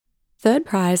Third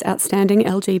prize Outstanding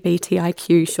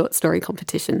LGBTIQ Short Story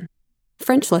Competition.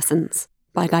 French Lessons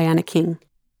by Diana King.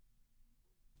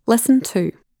 Lesson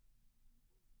 2.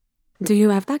 Do you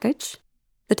have baggage?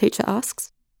 The teacher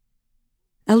asks.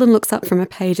 Ellen looks up from a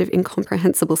page of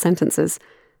incomprehensible sentences.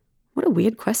 What a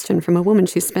weird question from a woman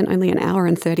she's spent only an hour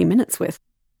and 30 minutes with.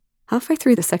 Halfway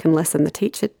through the second lesson, the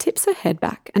teacher tips her head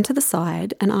back and to the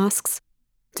side and asks,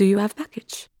 Do you have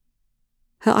baggage?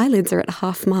 Her eyelids are at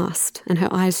half-mast and her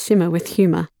eyes shimmer with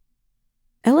humour.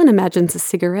 Ellen imagines a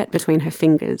cigarette between her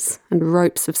fingers and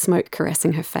ropes of smoke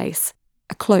caressing her face,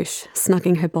 a cloche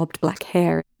snugging her bobbed black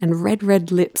hair and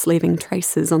red lips leaving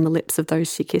traces on the lips of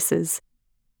those she kisses.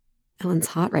 Ellen's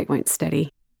heart rate won't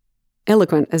steady.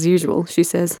 Eloquent as usual, she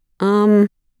says,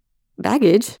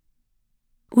 baggage?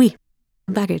 Oui,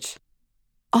 baggage.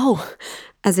 Oh,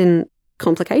 as in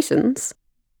complications?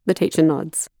 The teacher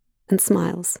nods and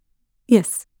smiles.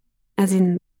 Yes, as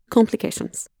in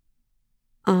complications.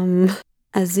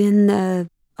 As in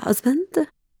husband?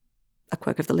 A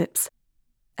quirk of the lips.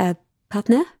 A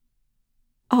partner?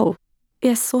 Oh,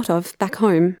 yes, sort of, back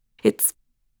home. It's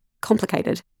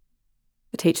complicated.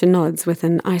 The teacher nods with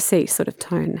an I see sort of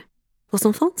tone. Vos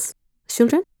enfants?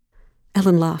 Children?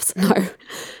 Ellen laughs. No.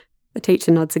 The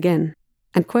teacher nods again,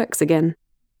 and quirks again.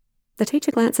 The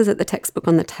teacher glances at the textbook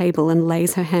on the table and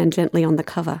lays her hand gently on the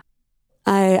cover.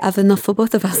 I have enough for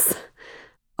both of us.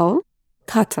 Oh?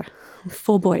 4.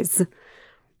 4 boys.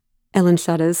 Ellen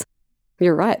shudders.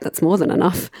 You're right, that's more than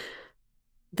enough.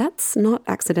 That's not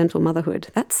accidental motherhood.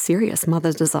 That's serious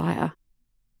mother's desire.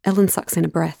 Ellen sucks in a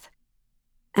breath.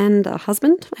 And a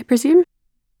husband, I presume?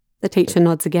 The teacher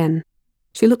nods again.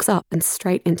 She looks up and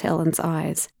straight into Ellen's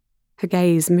eyes. Her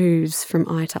gaze moves from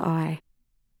eye to eye.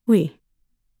 Oui.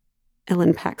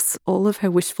 Ellen packs all of her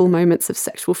wishful moments of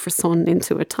sexual frisson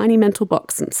into a tiny mental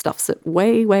box and stuffs it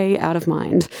way out of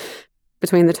mind,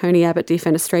 between the Tony Abbott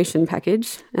defenestration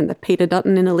package and the Peter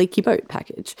Dutton in a leaky boat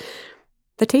package.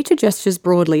 The teacher gestures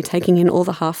broadly, taking in all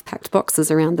the half-packed boxes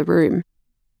around the room.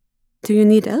 Do you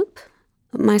need help?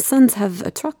 My sons have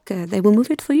a truck. They will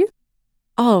move it for you?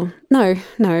 Oh, no,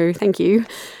 thank you.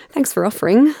 Thanks for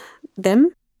offering.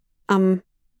 Them? How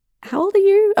old are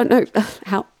you? Oh, no,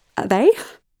 how are they?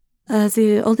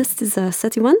 The oldest is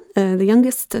 31, the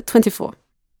youngest 24.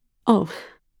 Oh,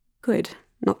 good,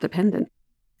 not dependent.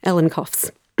 Ellen coughs.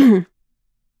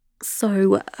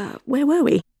 So, where were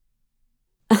we?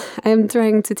 I am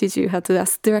trying to teach you how to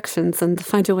ask directions and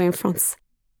find your way in France.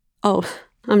 Oh,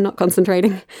 I'm not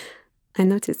concentrating. I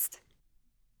noticed.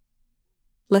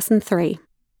 Lesson 3.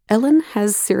 Ellen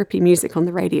has syrupy music on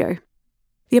the radio.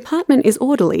 The apartment is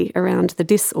orderly around the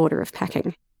disorder of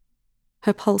packing.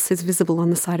 Her pulse is visible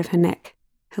on the side of her neck.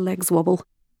 Her legs wobble.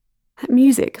 That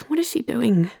music, what is she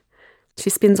doing? She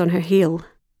spins on her heel.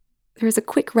 There is a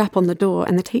quick rap on the door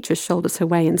and the teacher shoulders her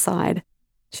way inside.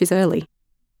 She's early.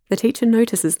 The teacher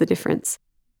notices the difference.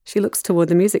 She looks toward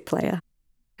the music player.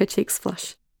 Her cheeks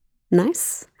flush.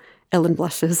 Nice? Ellen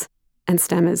blushes and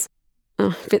stammers.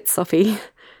 Oh, bit soppy.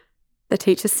 The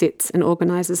teacher sits and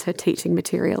organises her teaching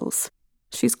materials.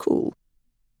 She's cool.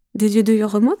 Did you do your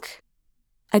homework?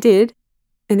 I did.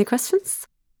 Any questions?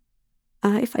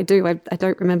 If I do, I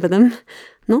don't remember them.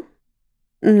 No?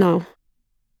 No.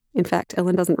 In fact,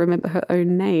 Ellen doesn't remember her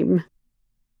own name.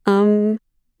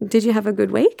 Did you have a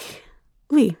good week?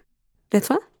 Oui. Et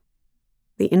toi?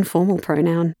 The informal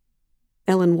pronoun.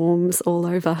 Ellen warms all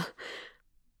over.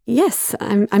 Yes,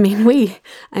 I mean, oui.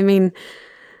 I mean...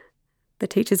 The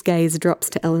teacher's gaze drops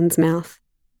to Ellen's mouth.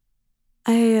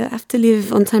 I have to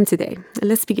leave on time today.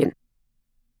 Let's begin.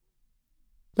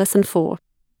 Lesson 4.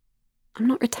 I'm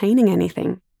not retaining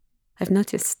anything. I've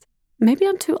noticed. Maybe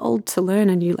I'm too old to learn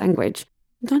a new language.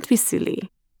 Don't be silly.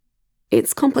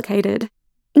 It's complicated.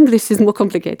 English is more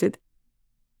complicated.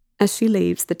 As she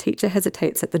leaves, the teacher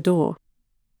hesitates at the door.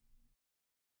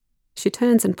 She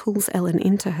turns and pulls Ellen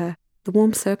into her. The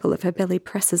warm circle of her belly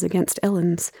presses against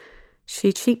Ellen's.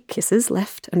 She cheek kisses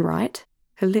left and right.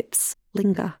 Her lips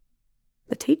linger.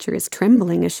 The teacher is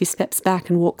trembling as she steps back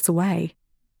and walks away.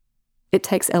 It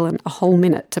takes Ellen a whole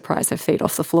minute to prise her feet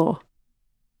off the floor.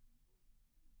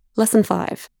 Lesson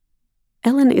 5.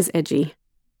 Ellen is edgy.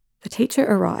 The teacher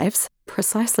arrives,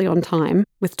 precisely on time,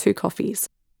 with 2 coffees.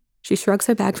 She shrugs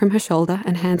her bag from her shoulder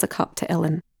and hands a cup to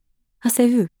Ellen.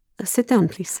 Asseyez-vous. Sit down,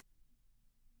 please.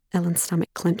 Ellen's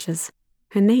stomach clenches.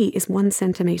 Her knee is 1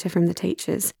 centimetre from the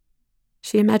teacher's.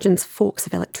 She imagines forks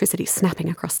of electricity snapping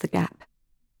across the gap.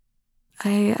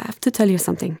 I have to tell you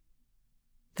something.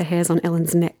 The hairs on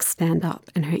Ellen's neck stand up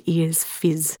and her ears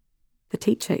fizz. The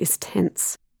teacher is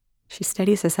tense. She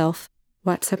steadies herself,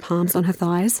 wipes her palms on her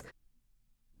thighs.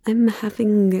 I'm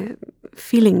having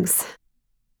feelings.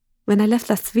 When I left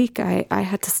last week, I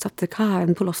had to stop the car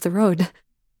and pull off the road.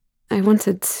 I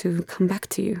wanted to come back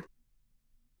to you.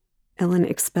 Ellen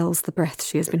expels the breath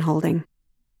she has been holding.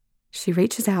 She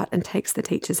reaches out and takes the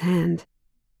teacher's hand.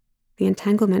 The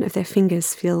entanglement of their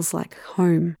fingers feels like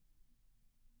home.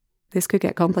 This could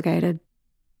get complicated.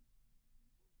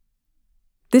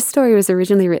 This story was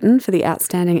originally written for the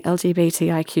Outstanding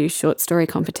LGBTIQ Short Story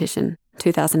Competition,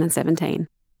 2017.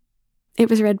 It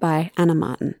was read by Anna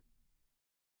Martin.